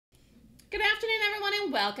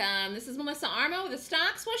and welcome. This is Melissa Armo with the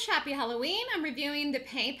Stock Swoosh. Happy Halloween. I'm reviewing the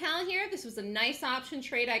PayPal here. This was a nice option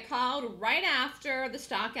trade I called right after the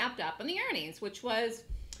stock gapped up on the earnings, which was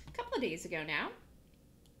a couple of days ago now.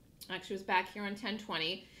 Actually, it was back here on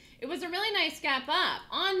 10/20. It was a really nice gap up.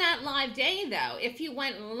 On that live day, though, if you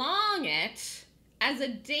went long it as a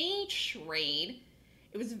day trade,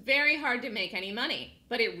 it was very hard to make any money,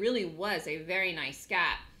 but it really was a very nice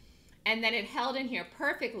gap. And then it held in here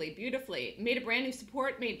perfectly, beautifully. Made a brand new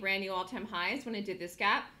support, made brand new all-time highs when it did this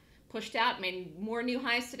gap. Pushed out, made more new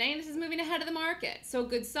highs today, and this is moving ahead of the market. So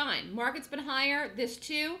good sign. Market's been higher, this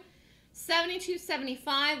too.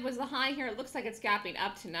 72.75 was the high here. It looks like it's gapping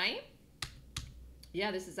up tonight. Yeah,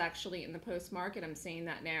 this is actually in the post-market. I'm seeing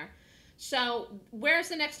that there. So where's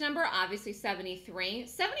the next number? Obviously 73.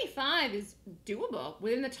 75 is doable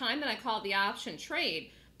within the time that I called the option trade.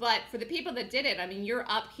 But for the people that did it, I mean, you're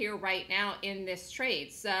up here right now in this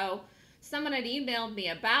trade. So someone had emailed me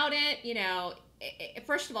about it. You know,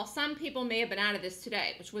 first of all, some people may have been out of this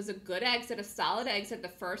today, which was a good exit, a solid exit, the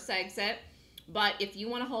first exit. But if you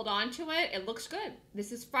want to hold on to it, it looks good.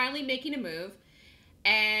 This is finally making a move.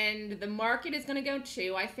 And the market is going to go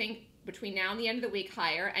to, I think, between now and the end of the week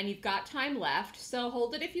higher. And you've got time left. So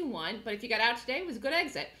hold it if you want. But if you got out today, it was a good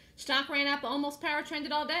exit. Stock ran up, almost power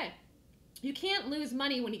trended all day. You can't lose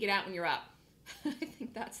money when you get out when you're up. I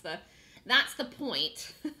think that's the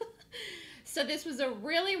point. So this was a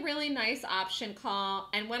really, really nice option call.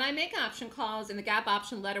 And when I make option calls in the Gap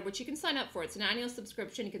option letter, which you can sign up for, it's an annual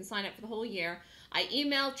subscription. You can sign up for the whole year. I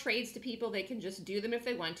email trades to people. They can just do them if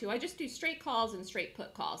they want to. I just do straight calls and straight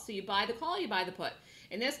put calls. So you buy the call, you buy the put.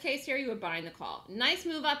 In this case here, you were buying the call. Nice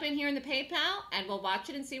move up in here in the PayPal, and we'll watch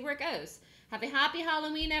it and see where it goes. Have a happy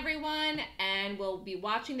Halloween, everyone, and we'll be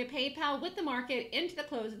watching the PayPal with the market into the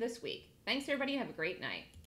close of this week. Thanks, everybody. Have a great night.